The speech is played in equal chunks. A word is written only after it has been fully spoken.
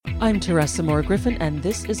I'm Teresa Moore Griffin, and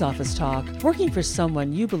this is Office Talk. Working for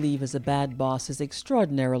someone you believe is a bad boss is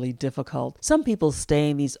extraordinarily difficult. Some people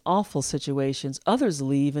stay in these awful situations, others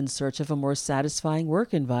leave in search of a more satisfying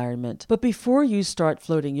work environment. But before you start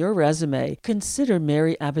floating your resume, consider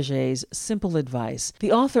Mary Abbagé's simple advice.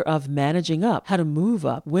 The author of Managing Up, How to Move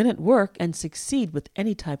Up, Win at Work, and Succeed with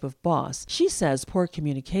Any Type of Boss. She says poor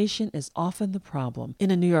communication is often the problem.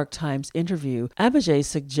 In a New York Times interview, Abbagé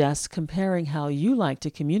suggests comparing how you like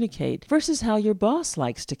to communicate versus how your boss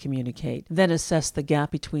likes to communicate. Then assess the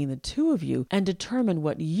gap between the two of you and determine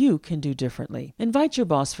what you can do differently. Invite your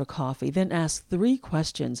boss for coffee, then ask 3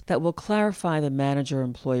 questions that will clarify the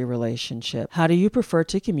manager-employee relationship. How do you prefer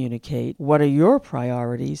to communicate? What are your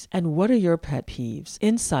priorities? And what are your pet peeves?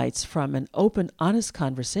 Insights from an open, honest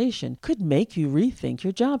conversation could make you rethink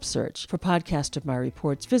your job search. For podcast of my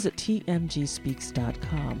reports, visit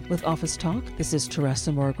tmgspeaks.com. With Office Talk, this is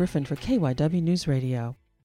Teresa Moore Griffin for KYW News Radio.